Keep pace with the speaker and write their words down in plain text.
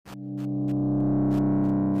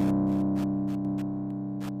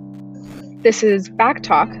This is Back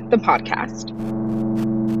Talk, the podcast.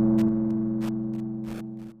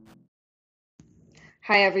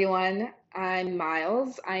 Hi, everyone. I'm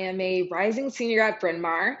Miles. I am a rising senior at Bryn,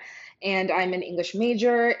 and I'm an English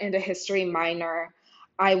major and a history minor.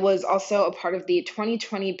 I was also a part of the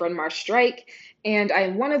 2020 Bryn Mawr strike, and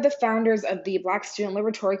I'm one of the founders of the Black Student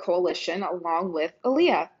Liberatory Coalition, along with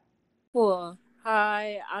Aaliyah. Cool.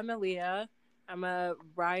 Hi, I'm Aaliyah. I'm a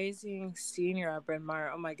rising senior at Bryn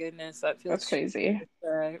Mawr. Oh my goodness, that feels That's crazy.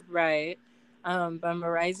 right. But I'm a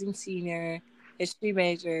rising senior, history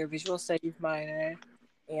major, visual studies minor,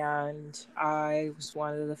 and I was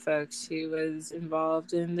one of the folks who was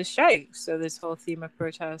involved in the strike. So this whole theme of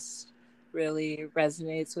protest really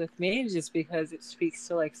resonates with me, just because it speaks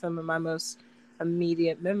to like some of my most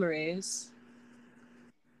immediate memories.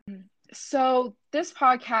 So this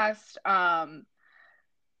podcast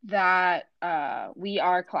that we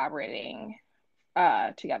are collaborating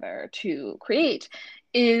together to create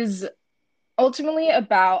is ultimately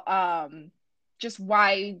about just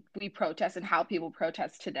why we protest and how people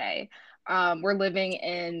protest today. We're living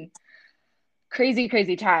in crazy,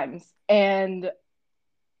 crazy times, and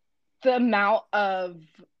the amount of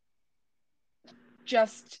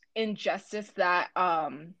just injustice that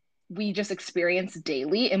we just experience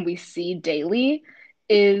daily and we see daily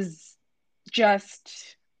is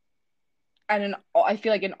just I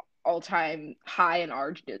feel like an all-time high in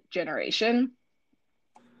our generation.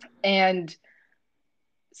 And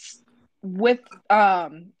with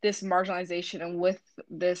this marginalization and with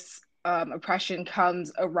this oppression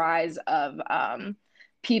comes a rise of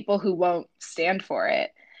people who won't stand for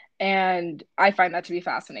it. And I find that to be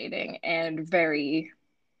fascinating and very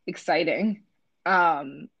exciting,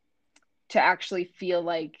 to actually feel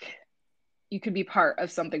like you could be part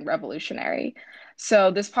of something revolutionary.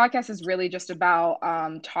 So this podcast is really just about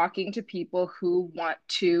talking to people who want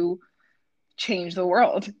to change the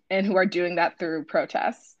world and who are doing that through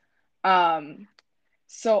protests. Um,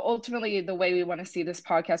 so ultimately, the way we want to see this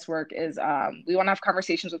podcast work is we want to have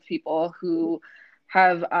conversations with people who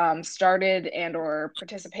have started and or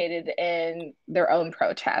participated in their own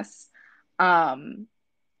protests. And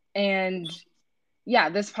yeah,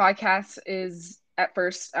 this podcast is at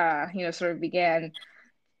first, sort of began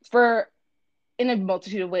for in a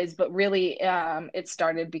multitude of ways, but really it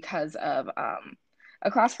started because of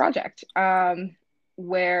a class project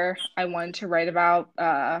where I wanted to write about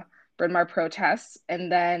Bryn Mawr protests,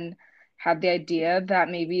 and then had the idea that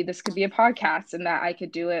maybe this could be a podcast and that I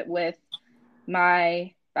could do it with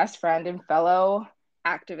my best friend and fellow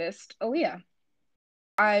activist, Aaliyah.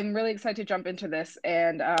 I'm really excited to jump into this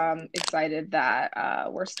and excited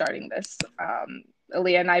that we're starting this.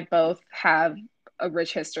 Aaliyah and I both have a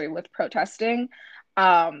rich history with protesting.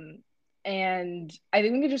 Um, and I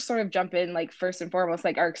think we could just sort of jump in, like, first and foremost,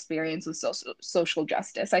 like our experience with social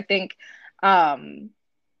justice. I think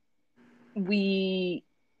we,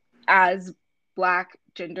 as Black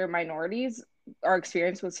gender minorities, our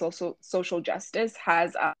experience with social justice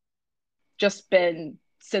has just been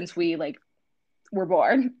since we were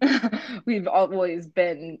born. We've always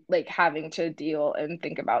been like having to deal and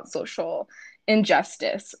think about social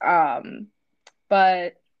injustice.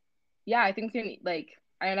 But yeah, I think like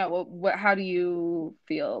I don't know what how do you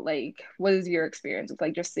feel like what is your experience with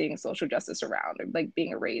like just seeing social justice around or like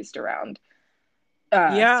being raised around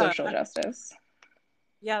Yeah, social justice?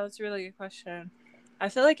 Yeah, that's a really good question. I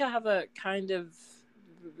feel like I have a kind of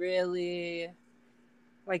really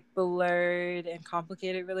like blurred and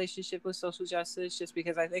complicated relationship with social justice, just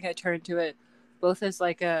because I think I turned to it both as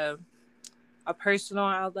like a personal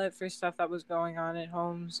outlet for stuff that was going on at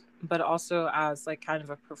homes, but also as like kind of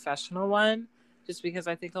a professional one, just because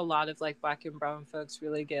I think a lot of like Black and brown folks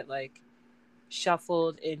really get like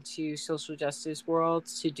shuffled into social justice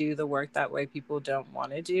worlds to do the work that way people don't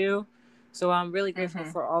want to do. So I'm really grateful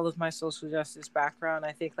for all of my social justice background.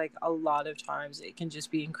 I think like a lot of times it can just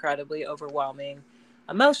be incredibly overwhelming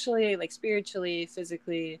emotionally, like spiritually,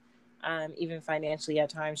 physically, even financially at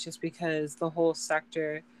times, just because the whole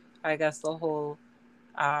sector, I guess the whole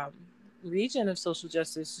um, region of social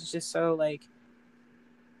justice is just so like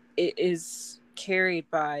it is carried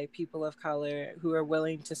by people of color who are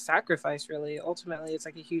willing to sacrifice. Really, ultimately it's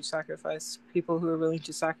like a huge sacrifice, people who are willing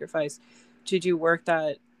to sacrifice to do work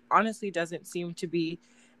that honestly doesn't seem to be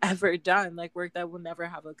ever done, like work that will never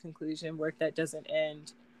have a conclusion, work that doesn't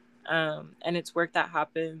end. And it's work that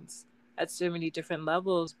happens at so many different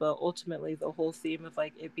levels, but ultimately the whole theme of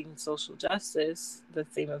like it being social justice, the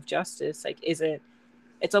theme of justice, like isn't,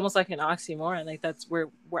 it's almost like an oxymoron. Like that's where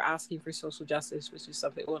we're asking for social justice, which is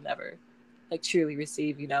something we'll never like truly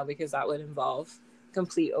receive, you know, because that would involve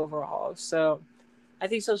complete overhaul. So I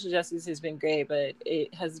think social justice has been great, but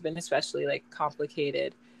it has been especially like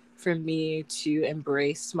complicated for me to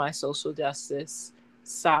embrace my social justice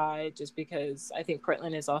side, just because I think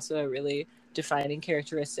Portland is also a really defining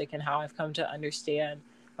characteristic in how I've come to understand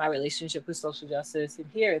my relationship with social justice. And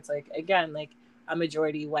here it's like, again, like a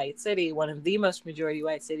majority white city, one of the most majority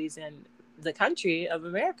white cities in the country of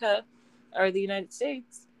America, or the United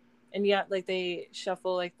States. And yet, like, they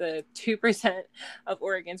shuffle like the 2% of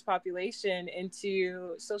Oregon's population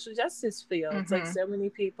into social justice fields. Like, so many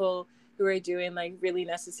people who are doing like really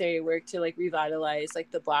necessary work to like revitalize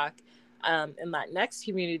like the Black and Latinx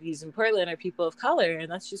communities in Portland are people of color,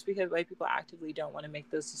 and that's just because white people actively don't want to make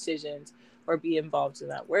those decisions or be involved in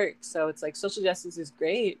that work. So it's like social justice is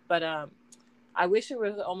great, but I wish it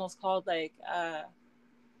was almost called like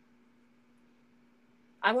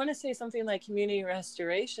I want to say something like community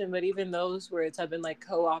restoration, but even those words have been like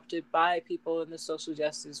co-opted by people in the social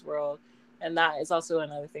justice world. And that is also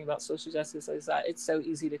another thing about social justice, is that it's so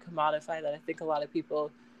easy to commodify that I think a lot of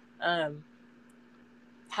people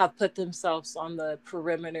have put themselves on the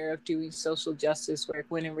perimeter of doing social justice work,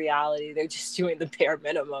 when in reality they're just doing the bare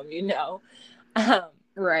minimum, you know?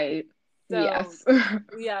 Right. So Yes.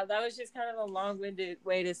 yeah, that was just kind of a long-winded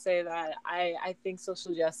way to say that I think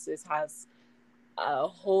social justice has a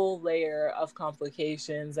whole layer of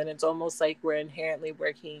complications, and it's almost like we're inherently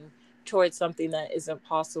working towards something that isn't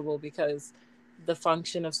possible, because the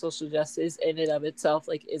function of social justice in and of itself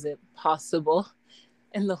like isn't possible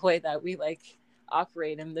in the way that we like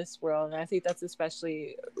operate in this world. And I think that's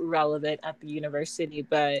especially relevant at the university.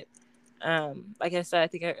 But like I said, I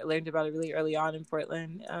think I learned about it really early on in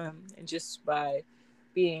Portland, and just by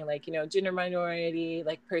being like, you know, gender minority,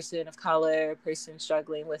 like person of color, person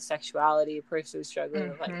struggling with sexuality, person struggling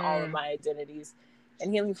with like all of my identities,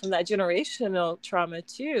 and healing from that generational trauma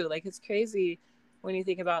too. Like, it's crazy when you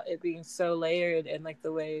think about it being so layered, and like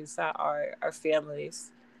the ways that our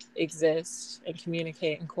families exist and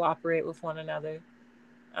communicate and cooperate with one another.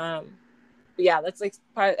 Yeah, that's like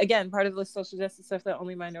part of the social justice stuff that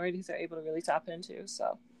only minorities are able to really tap into.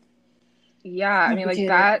 So Yeah, I mean, like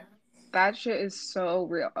complicated. that shit is so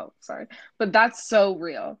real. Oh, sorry. But that's so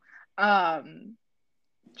real. Um,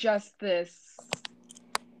 just this,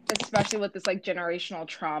 especially with this like generational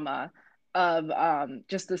trauma of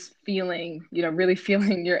just this feeling, you know, really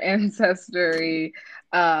feeling your ancestry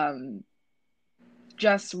um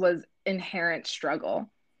just was inherent struggle,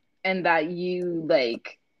 and that you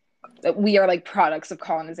like that we are like products of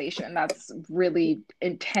colonization. That's really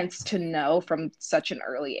intense to know from such an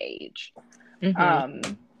early age. Mm-hmm.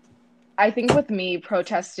 Um, I think with me,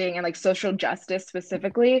 protesting and like social justice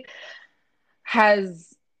specifically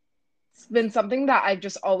has been something that I've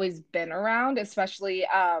just always been around, especially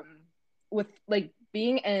with like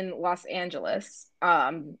being in Los Angeles,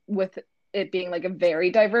 with it being like a very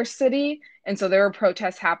diverse city. And so there were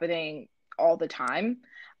protests happening all the time.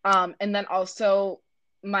 And then also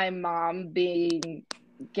my mom being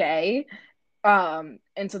gay. And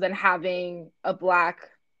so then having a Black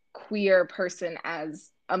queer person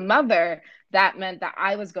as a mother, that meant that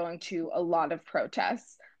I was going to a lot of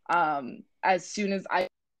protests. As soon as I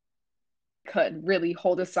could really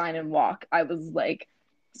hold a sign and walk, I was like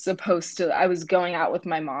supposed to, I was going out with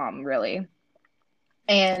my mom really,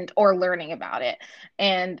 and or learning about it.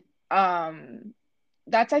 And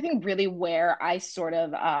that's I think really where I sort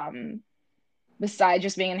of besides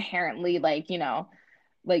just being inherently like, you know,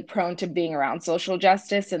 like prone to being around social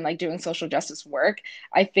justice and like doing social justice work,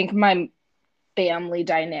 I think my family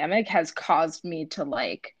dynamic has caused me to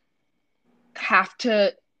like have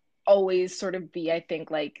to always sort of be, I think,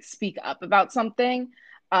 like speak up about something.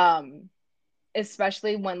 Um,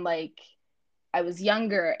 Especially when like I was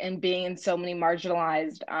younger and being in so many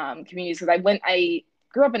marginalized communities. Because I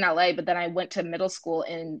grew up in LA, but then I went to middle school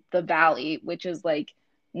in the Valley, which is like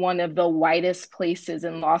one of the whitest places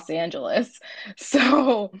in Los Angeles.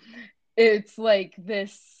 So it's like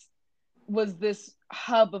this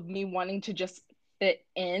hub of me wanting to just fit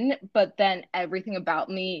in, but then everything about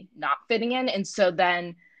me not fitting in. And so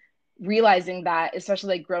then realizing that,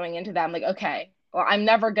 especially like growing into that, I'm like, okay, well, I'm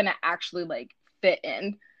never gonna actually like fit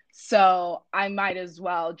in. So I might as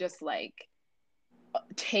well just like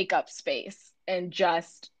take up space and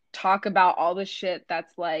just talk about all the shit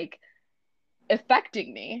that's like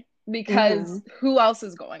affecting me, Mm-hmm. because who else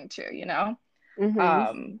is going to, you know? Mm-hmm.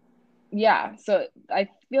 Um, yeah, so I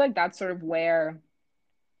feel like that's sort of where,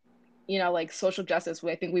 you know, like social justice,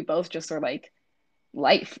 I think we both just are like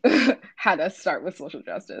life had us start with social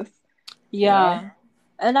justice, you know? Yeah.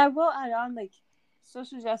 And I will add on, like,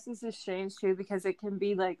 social justice is strange too because it can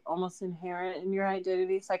be like almost inherent in your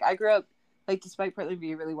identities. Like I grew up, like despite Portland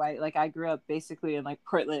being really white, like I grew up basically in like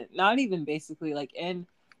Portland, not even basically, like in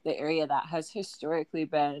the area that has historically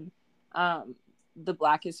been the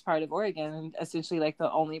blackest part of Oregon, and essentially like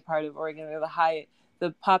the only part of Oregon, or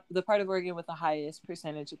the part of Oregon with the highest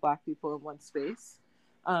percentage of black people in one space.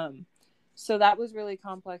 Um, so that was really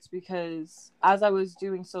complex because as I was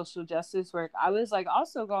doing social justice work, I was like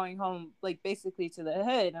also going home, like basically to the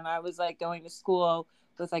hood, and I was like going to school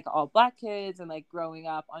with like all black kids and like growing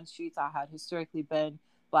up on streets that had historically been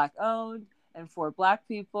black owned and for black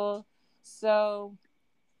people. So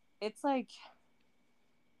it's like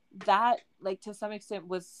that, like to some extent,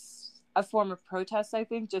 was a form of protest, I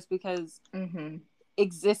think, just because Mm-hmm.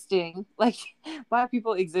 existing, like black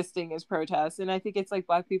people existing is protest. And I think it's like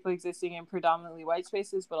black people existing in predominantly white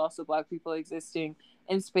spaces, but also black people existing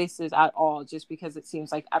in spaces at all, just because it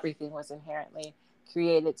seems like everything was inherently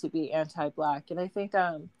created to be anti-black. And I think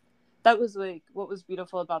that was like what was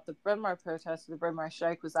beautiful about the Bryn Mawr protest, the Bryn Mawr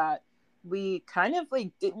strike, was that we kind of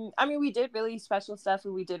like didn't, I mean, we did really special stuff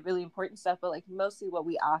and we did really important stuff, but like mostly what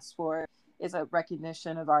we asked for is a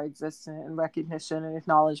recognition of our existence and recognition and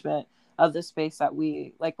acknowledgement of the space that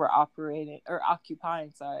we like were operating or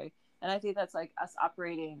occupying, sorry. And I think that's like us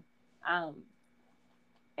operating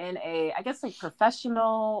in a, I guess, like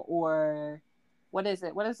professional, or what is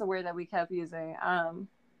the word that we kept using,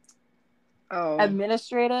 Oh,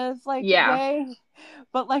 administrative like yeah. way,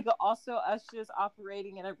 but like also us just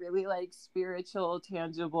operating in a really like spiritual,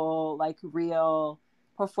 tangible, like real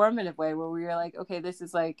performative way where we were like, okay, this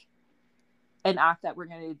is like an act that we're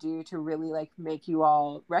going to do to really like make you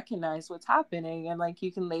all recognize what's happening. And like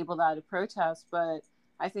you can label that a protest, but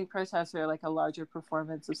I think protests are like a larger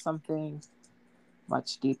performance of something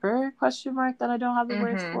much deeper, question mark, that I don't have the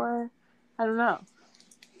words Mm-hmm. for. I don't know.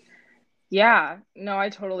 Yeah, no, I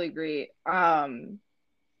totally agree.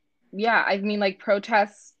 Yeah, I mean, like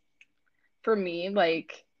protests for me,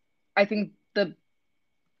 like I think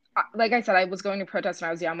like I said, I was going to protest when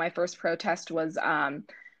I was young. My first protest was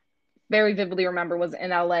very vividly remember was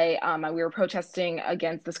in LA. We were protesting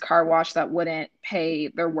against this car wash that wouldn't pay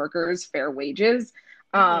their workers fair wages.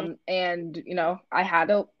 Mm-hmm. And I had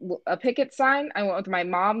a picket sign. I went with my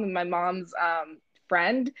mom and my mom's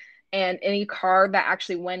friend, and any car that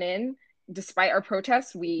actually went in, despite our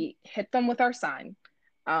protests, we hit them with our sign.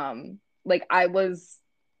 Like I was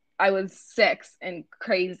 6 and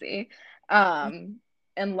crazy, and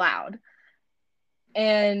loud,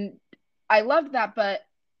 and I loved that, but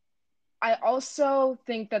I also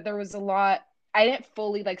think that there was a lot, I didn't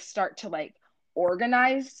fully like start to like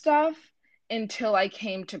organize stuff until I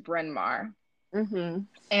came to Bryn Mawr. Mm-hmm.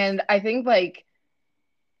 And I think like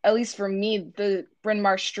at least for me, the Bryn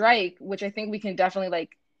Mawr strike, which I think we can definitely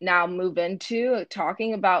like now move into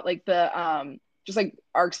talking about like the just like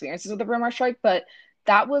our experiences with the Bryn Mawr strike, but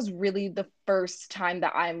that was really the first time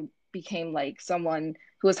that I became like someone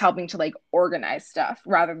who was helping to like organize stuff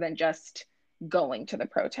rather than just going to the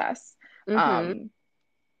protests. Mm-hmm. Um,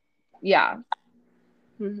 yeah.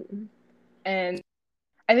 Mm-hmm. And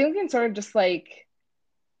I think we can sort of just like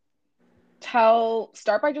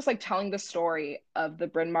start by just like telling the story of the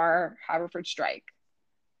Bryn Mawr Haverford strike.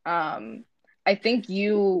 Um, I think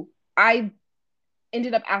I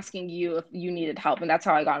ended up asking you if you needed help, and that's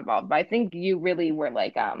how I got involved. But I think you really were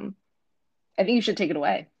like, I think you should take it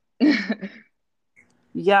away.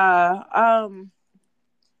 Yeah.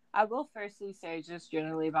 I will firstly say just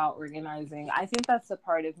generally about organizing. I think that's the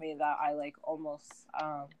part of me that I like almost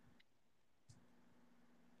I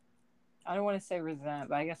don't want to say resent,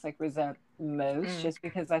 but I guess like resent most, Mm, just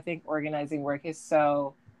because I think organizing work is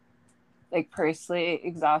so like personally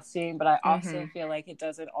exhausting, but I also hmm feel like it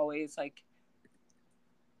doesn't always like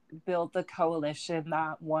build the coalition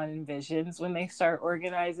that one envisions when they start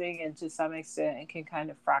organizing, and to some extent it can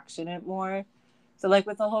kind of fraction it more. So like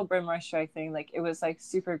with the whole Bryn Mawr strike thing, like it was like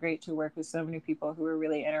super great to work with so many people who were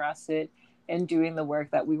really interested in doing the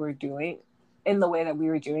work that we were doing in the way that we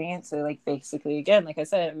were doing it. So like basically again, like I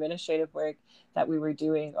said, administrative work that we were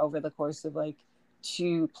doing over the course of like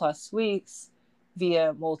 2+ weeks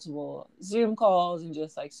via multiple Zoom calls and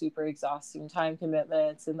just like super exhausting time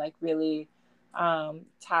commitments and like really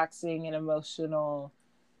taxing and emotional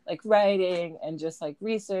like writing and just like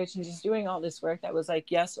research and just doing all this work that was like,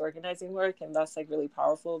 yes, organizing work, and that's like really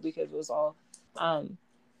powerful because it was all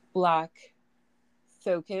black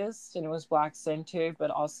focused and it was black centered, but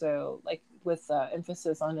also like with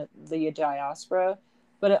emphasis on the diaspora.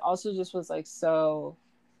 But it also just was like so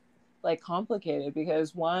like complicated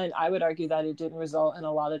because one, I would argue that it didn't result in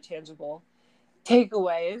a lot of tangible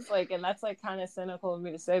takeaways, like, and that's like kind of cynical of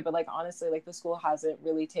me to say, but like honestly, like the school hasn't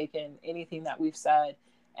really taken anything that we've said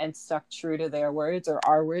and stuck true to their words, or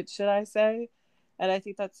our words, should I say. And I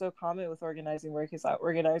think that's so common with organizing work, is that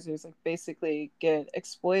organizers like basically get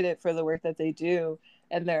exploited for the work that they do,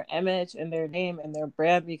 and their image and their name and their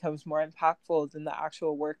brand becomes more impactful than the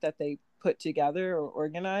actual work that they put together or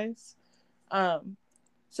organize. um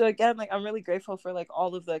so again, like I'm really grateful for like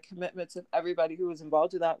all of the commitments of everybody who was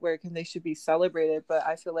involved in that work, and they should be celebrated. But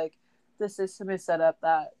I feel like the system is set up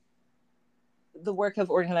that the work of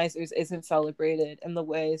organizers isn't celebrated in the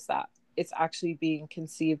ways that it's actually being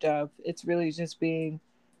conceived of. It's really just being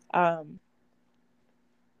um,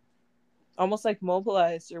 almost like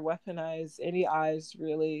mobilized or weaponized, any eyes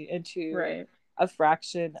really, into Right. a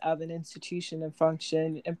fraction of an institution and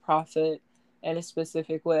function and profit in a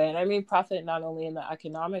specific way. And I mean profit not only in the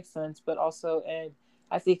economic sense, but also in,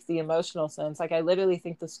 I think, the emotional sense. Like I literally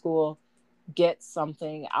think the school gets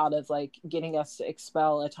something out of like getting us to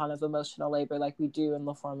expel a ton of emotional labor like we do in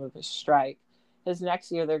the form of a strike. Because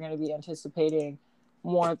next year they're going to be anticipating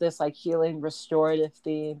more of this like healing restorative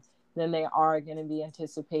theme than they are going to be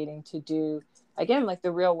anticipating to do, again, like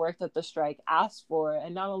the real work that the strike asked for,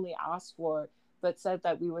 and not only asked for, but said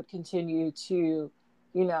that we would continue to,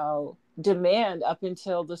 you know, demand up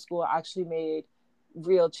until the school actually made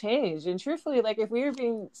real change. And truthfully, like if we were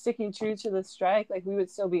being sticking true to the strike, like we would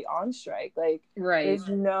still be on strike. Like Right. there's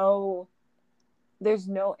no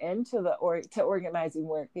end to the or to organizing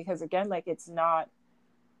work, because again, like it's not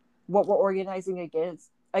what we're organizing against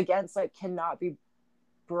like cannot be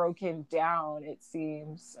broken down, it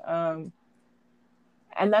seems.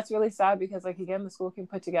 And that's really sad, because like again, the school can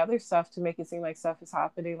put together stuff to make it seem like stuff is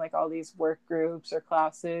happening, like all these work groups or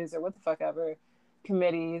classes or what the fuck ever,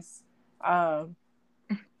 committees. um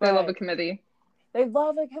They love a but committee. they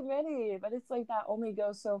love a committee, but it's like that only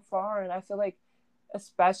goes so far. And I feel like,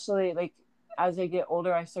 especially like as I get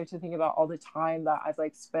older, I start to think about all the time that I've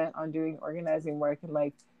like spent on doing organizing work, and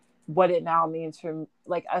like what it now means for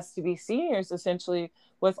like us to be seniors, essentially,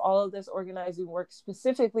 with all of this organizing work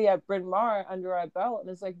specifically at Bryn Mawr under our belt. And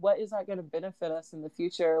it's like, what is that going to benefit us in the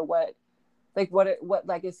future? What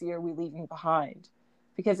legacy are we leaving behind?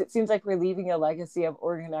 Because it seems like we're leaving a legacy of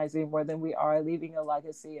organizing more than we are leaving a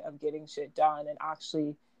legacy of getting shit done and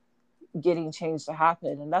actually getting change to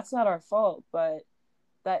happen. And that's not our fault, but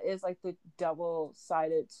that is like the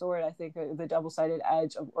double-sided sword, I think, the double-sided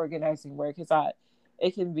edge of organizing work, is that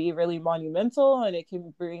it can be really monumental and it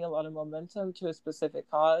can bring a lot of momentum to a specific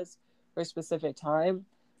cause or a specific time,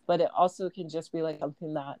 but it also can just be like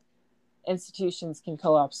something that institutions can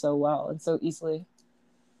co-opt so well and so easily.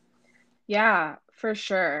 Yeah, for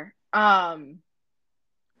sure. Yeah,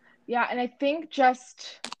 and I think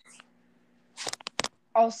just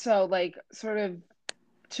also like sort of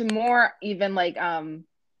to more even like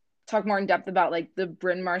talk more in depth about like the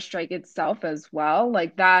Bryn Mawr strike itself as well.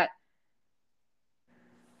 Like that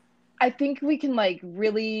I think we can like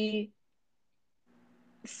really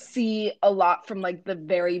see a lot from like the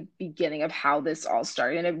very beginning of how this all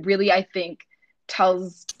started. And it really, I think,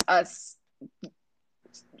 tells us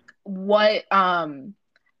what the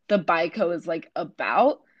BICO is like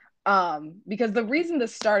about. Because the reason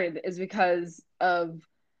this started is because of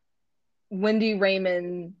Wendy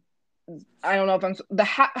Raymond. I don't know if I'm the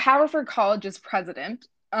Haverford College's president.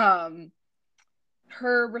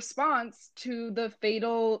 Her response to the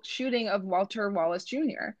fatal shooting of Walter Wallace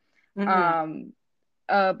Jr., Mm-hmm. um,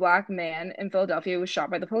 a Black man in Philadelphia who was shot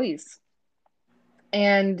by the police.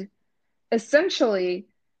 And essentially,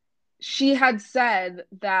 she had said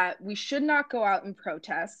that we should not go out and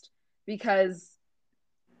protest because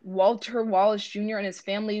Walter Wallace Jr. and his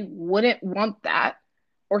family wouldn't want that,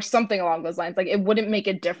 or something along those lines. Like it wouldn't make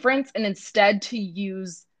a difference, and instead to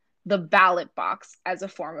use the ballot box as a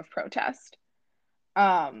form of protest.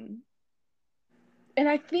 Um, and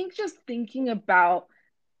I think just thinking about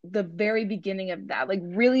the very beginning of that, like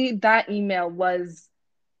really that email was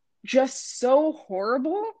just so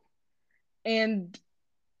horrible. And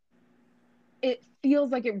it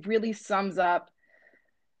feels like it really sums up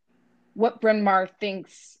what Bryn Mawr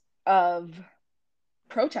thinks of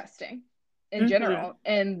protesting in Mm-hmm. general.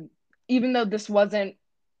 And even though this wasn't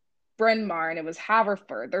Bryn Mawr and it was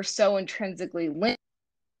Haverford, they're so intrinsically linked,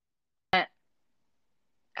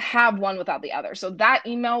 have one without the other. So that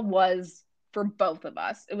email was for both of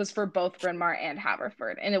us. It was for both Bryn Mawr and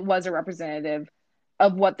Haverford. And it was a representative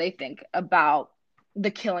of what they think about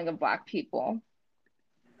the killing of Black people.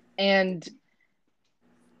 And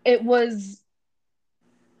it was,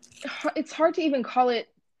 it's hard to even call it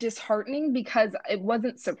disheartening because it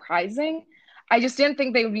wasn't surprising. I just didn't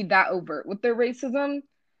think they would be that overt with their racism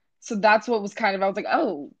So that's what was kind of, I was like,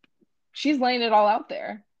 oh, she's laying it all out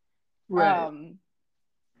there. Right. Um,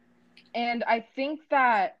 and I think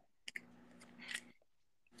that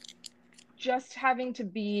just having to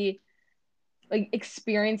be like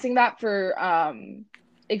experiencing that for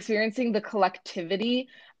experiencing the collectivity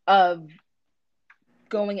of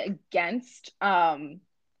going against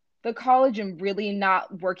the college and really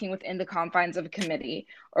not working within the confines of a committee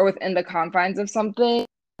or within the confines of something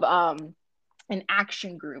an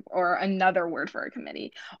action group or another word for a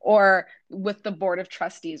committee or with the board of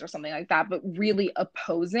trustees or something like that, but really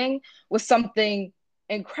opposing was something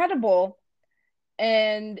incredible.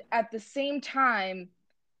 And at the same time,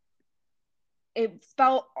 it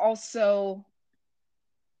felt also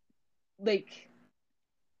like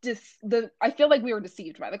I feel like we were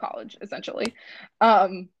deceived by the college essentially.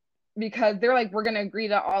 Because they're like, we're going to agree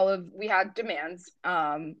to we had demands,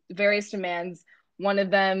 various demands. One of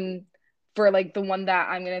them, for like the one that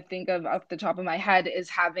I'm going to think of off the top of my head, is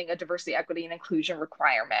having a diversity, equity, and inclusion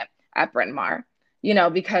requirement at Bryn Mawr,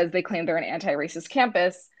 because they claim they're an anti-racist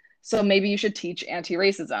campus. So maybe you should teach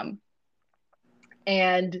anti-racism.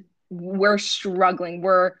 And we're struggling.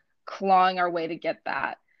 We're clawing our way to get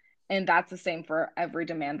that. And that's the same for every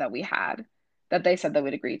demand that we had that they said they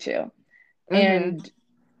would agree to. Mm-hmm. And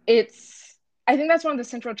I think that's one of the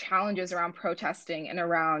central challenges around protesting and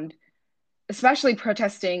around, especially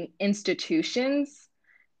protesting institutions,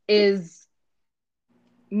 is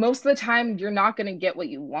most of the time you're not going to get what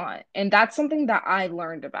you want. And that's something that I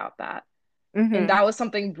learned about that. And Mm-hmm. that was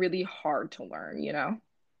something really hard to learn.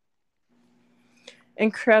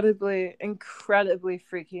 Incredibly, incredibly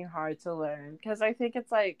freaking hard to learn, because I think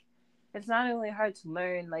it's like, it's not only hard to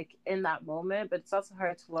learn like in that moment, but it's also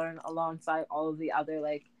hard to learn alongside all of the other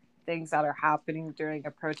like things that are happening during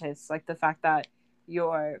a protest, like the fact that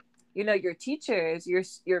your your teachers,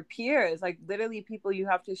 your peers, like literally people you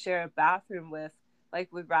have to share a bathroom with,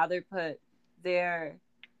 like would rather put their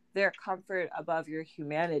comfort above your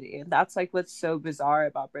humanity. And that's like what's so bizarre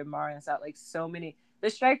about Bryn Mawr, is that like so many, the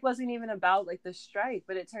strike wasn't even about like the strike,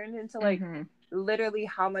 but it turned into like Mm-hmm. literally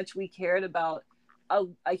how much we cared about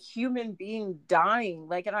a human being dying.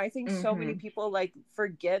 Like, and I think so many Mm-hmm. people like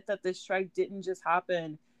forget that this strike didn't just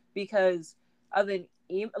happen because of an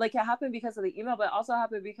email. Like, it happened because of the email, but it also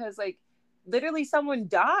happened because like literally someone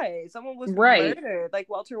died, someone was Right. murdered, like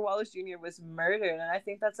Walter Wallace Jr. was murdered. And I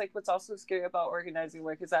think that's like what's also scary about organizing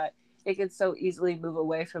work, is that it can so easily move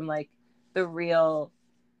away from like the real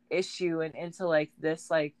issue and into like this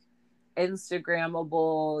like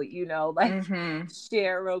Instagrammable, like Mm-hmm.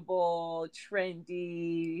 shareable,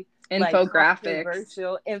 trendy, like Infographics.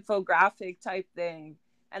 controversial infographic type thing.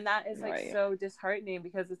 And that is like Right. so disheartening,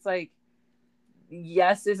 because it's like,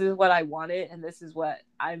 yes, this is what I wanted and this is what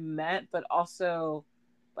I meant, but also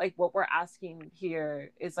like what we're asking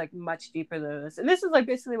here is like much deeper than this. And this is like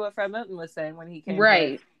basically what Fred Mountain was saying when he came, but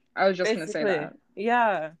Right. I was just gonna say basically, that.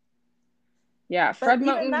 yeah. Yeah, But Fred even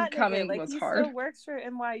Mountain that nigga, coming like was he hard. still works for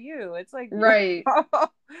NYU. It's like, Right.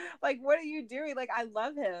 like what are you doing? Like, I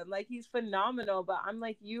love him. Like, he's phenomenal, but I'm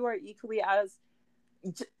like, you are equally as,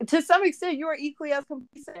 to some extent, you are equally as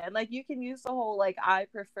complacent. And like, you can use the whole like, I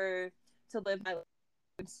prefer to live my life,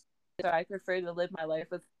 or I prefer to live my life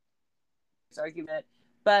with this argument,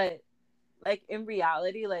 but like in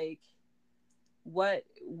reality, like what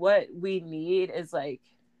we need is like,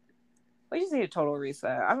 we just need a total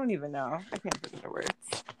reset. I don't even know. I can't think of the words.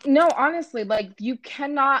 No, honestly, like you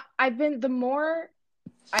cannot. The more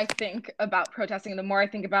I think about protesting, the more I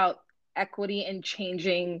think about equity and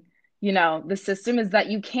changing, the system, is that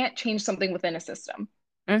you can't change something within a system.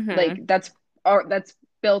 Mm-hmm. Like that's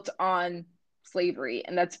built on slavery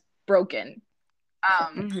and that's broken.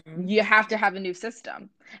 Mm-hmm. You have to have a new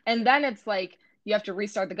system. And then it's like you have to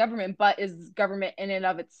restart the government, but is government in and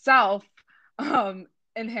of itself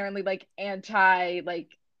inherently like anti like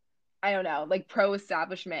I don't know, like pro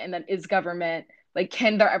establishment, and then is government like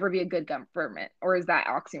can there ever be a good government, or is that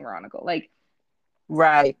oxymoronical? Like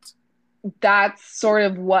Right. that's sort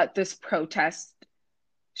of what this protest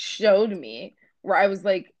showed me, where I was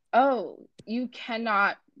like, oh, you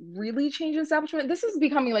cannot really change the establishment. This is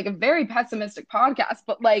becoming like a very pessimistic podcast,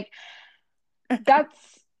 but like that's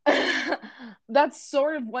that's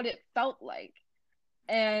sort of what it felt like.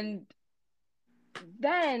 And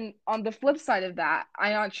then on the flip side of that,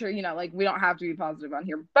 I'm not sure, like we don't have to be positive on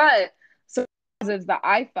here, but so positives that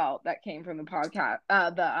I felt that came from the podcast,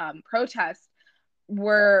 the protest,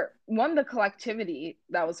 were one, the collectivity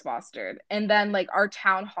that was fostered, and then like our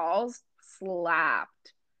town halls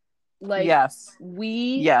slapped. Like Yes.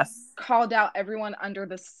 we Yes. called out everyone under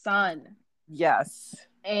the sun, Yes.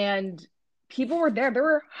 and people were there. There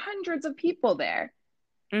were hundreds of people there,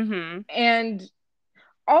 Mm-hmm. And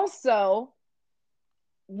also,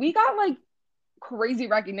 we got like crazy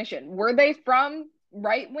recognition. Were they from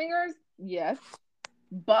right wingers? Yes.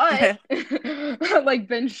 But like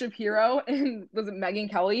Ben Shapiro and was it Megyn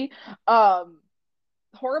Kelly?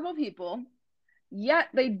 Horrible people. Yet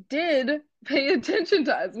they did pay attention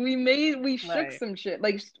to us. We shook Right. some shit.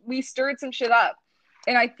 Like we stirred some shit up.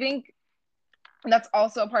 And I think that's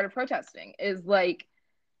also a part of protesting is like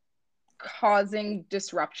causing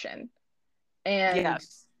disruption. And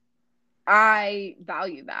Yes. I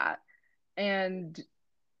value that. And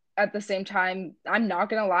at the same time, I'm not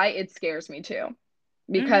gonna lie, it scares me too.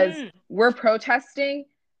 Because Mm-hmm. we're protesting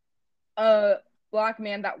a Black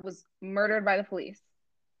man that was murdered by the police.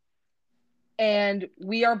 And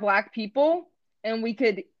we are Black people, and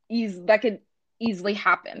that could easily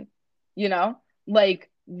happen, you know? Like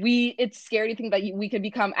it's scary to think that we could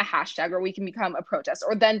become a hashtag or we can become a protest.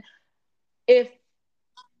 Or then if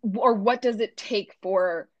or what does it take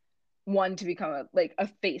for one to become a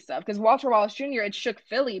face of? Because Walter Wallace Jr. it shook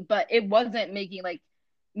Philly, but it wasn't making like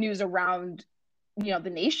news around the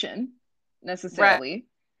nation Right. necessarily.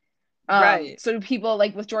 Right. So people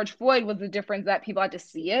like with George Floyd was the difference that people had to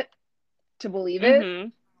see it to believe it, Mm-hmm.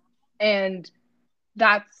 and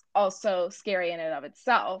that's also scary in and of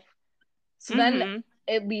itself. So then Mm-hmm.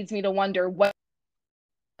 it leads me to wonder what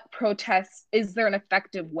protests is there an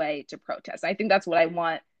effective way to protest? I think that's what I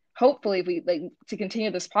want. Hopefully, if we like to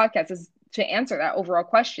continue this podcast, is to answer that overall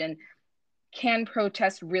question: can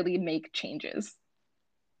protest really make changes?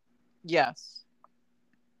 Yes.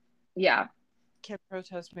 Yeah. Can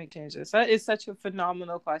protests make changes? That is such a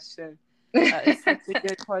phenomenal question. That is such a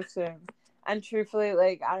good question. And truthfully,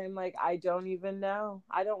 like, I'm like, I don't even know.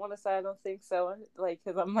 I don't want to say I don't think so. Like,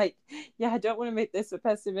 because I'm like, yeah, I don't want to make this a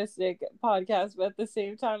pessimistic podcast, but at the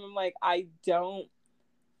same time, I'm like, I don't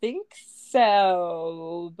think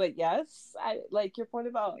so. But yes, I like your point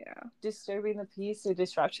about Yeah. disturbing the peace or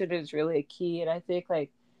disruption is really a key. And I think, like,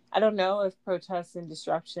 I don't know if protests and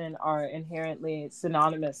disruption are inherently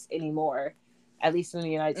synonymous anymore, at least in the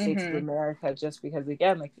United States of Mm-hmm. America, just because,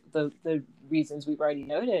 again, like the reasons we've already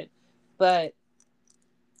noted. But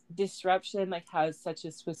disruption, like, has such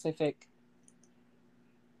a specific,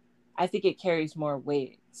 I think it carries more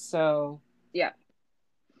weight. So, Yeah.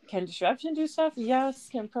 can disruption do stuff? Yes.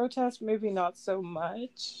 Can protest? Maybe not so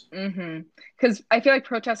much. Mm-hmm. Because I feel like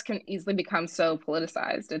protests can easily become so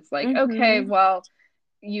politicized. It's like, okay, Mm-hmm. well,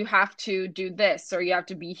 you have to do this or you have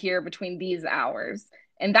to be here between these hours.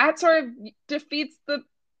 And that sort of defeats the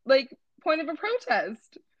like point of a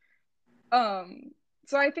protest. Um,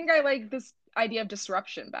 so I think I like this idea of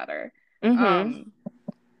disruption better. Mm-hmm. Um,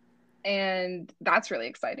 and that's really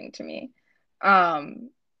exciting to me.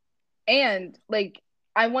 Um, and like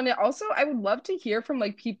I would love to hear from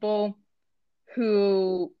like people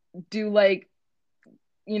who do like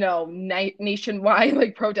nationwide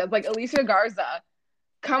like protests, like Alicia Garza.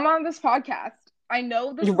 Come on this podcast. I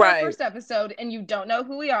know this is our Right. first episode and you don't know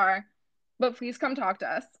who we are, but please come talk to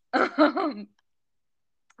us.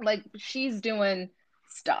 Like she's doing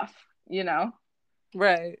stuff, you know?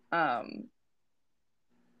 Right. Um,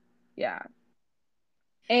 yeah.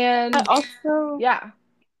 I And also, yeah,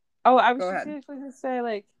 oh, I was go just ahead. going to say,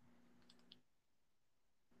 like,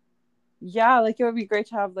 yeah, like it would be great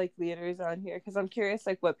to have like leaders on here because I'm curious,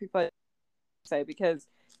 like, what people say because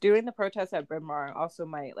doing the protest at Bryn Mawr also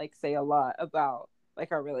might like say a lot about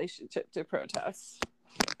like our relationship to protests.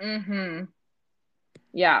 Mm-hmm.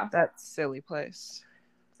 Yeah, That silly place.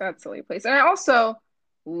 that silly place. And I also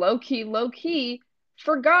low key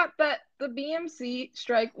forgot that the BMC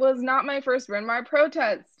strike was not my first Bryn Mawr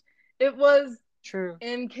protest. It was True.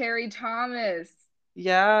 in Carrie Thomas.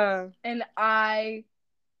 Yeah. And I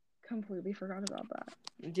completely forgot about that.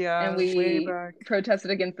 And Yeah. Way we back.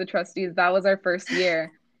 protested against the trustees. That was our first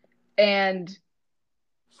year. And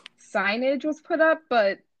signage was put up,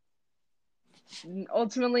 but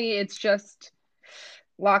ultimately it's just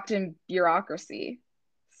locked in bureaucracy.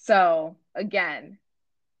 So again,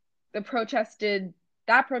 the protested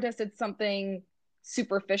that protested something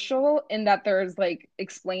superficial in that there's like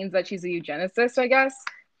explains that she's a eugenicist, I guess.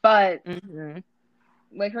 But Mm-hmm.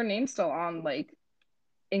 like her name's still on like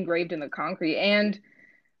engraved in the concrete. And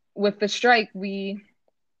with the strike, we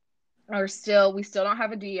still don't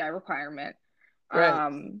have a DEI requirement. Right.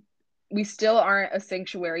 Um, we still aren't a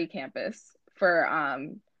sanctuary campus for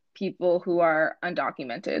people who are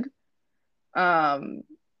undocumented. Um,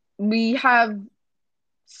 we have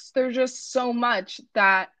there's just so much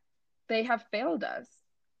that they have failed us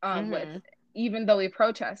with, Mm-hmm. even though we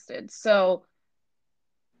protested. So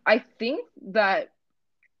I think that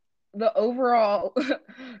the overall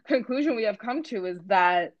conclusion we have come to is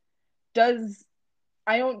that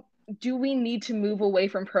do we need to move away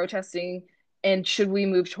from protesting, and should we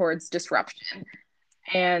move towards disruption?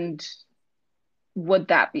 And would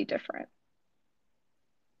that be different?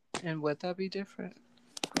 And would that be different?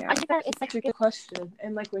 Yeah. I think that it's such a good question.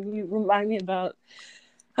 And like when you remind me about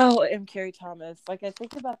M. Carrie Thomas, like I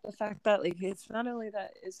think about the fact that like it's not only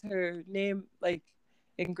that is her name like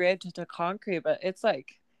engraved into concrete, but it's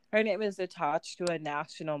like her name is attached to a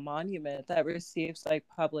national monument that receives like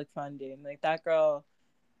public funding. Like that girl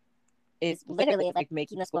is literally like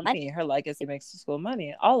making the school money. Her legacy makes the school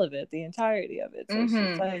money. All of it, the entirety of it. So it's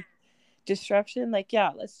just like disruption, like,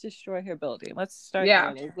 yeah, let's destroy her building. Let's start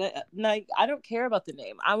doing it. Like, I don't care about the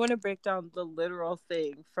name. I want to break down the literal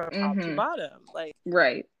thing from top to bottom. Like,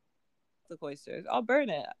 right. The cloisters. I'll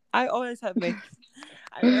burn it. I always have made.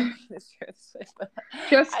 I don't know if this way, but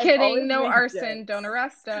just kidding. No arson. Jokes. Don't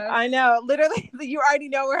arrest us. I know. Literally, you already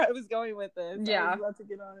know where I was going with this. Yeah. I was about to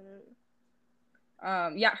get on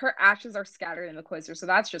it. Yeah, her ashes are scattered in the cloister, so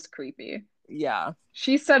that's just creepy. Yeah.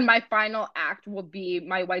 She said my final act will be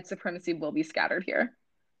my white supremacy will be scattered here.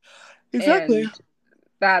 Exactly.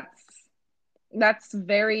 And that's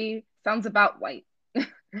very sounds about white.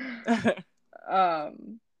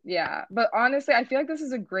 Yeah, but honestly, I feel like this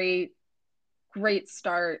is a great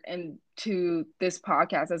start into this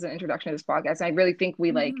podcast as an introduction to this podcast. And I really think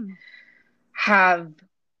we like have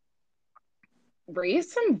raised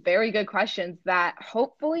some very good questions that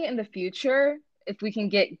hopefully in the future, if we can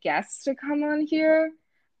get guests to come on here,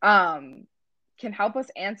 can help us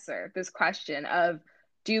answer this question of,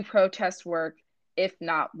 do protests work? If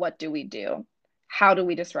not, what do we do? How do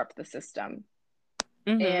we disrupt the system?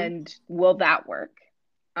 And will that work?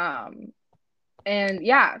 And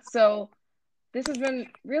yeah, so this has been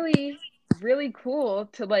really, really cool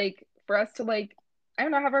to like, for us to like, I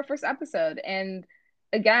don't know, have our first episode. And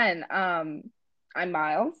again, I'm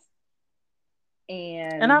Miles.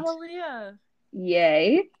 And I'm Aaliyah.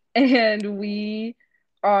 Yay. And we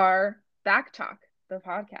are Back Talk, the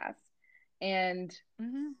podcast. And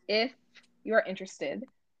if you're interested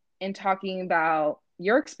in talking about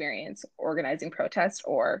your experience organizing protests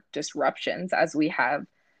or disruptions, as we have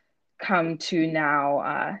come to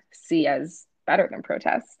now see as better than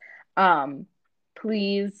protests,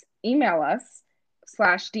 please email us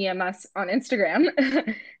 /DM us on Instagram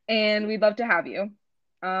and we'd love to have you.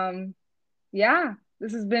 Yeah,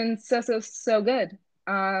 this has been so good.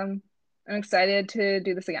 I'm excited to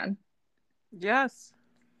do this again. Yes.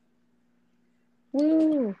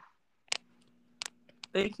 Woo.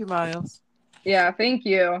 Thank you, Miles. Yeah, thank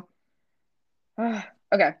you. Okay,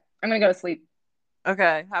 I'm gonna go to sleep.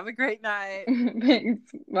 Okay, have a great night.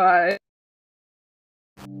 Thanks. Bye.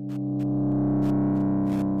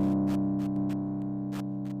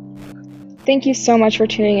 Thank you so much for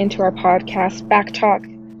tuning into our podcast, Back Talk.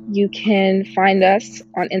 You can find us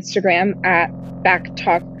on Instagram at Back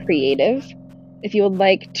Talk Creative. If you would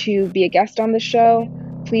like to be a guest on the show,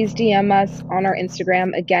 please DM us on our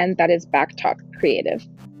Instagram. Again, that is Back Talk Creative.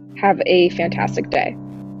 Have a fantastic day.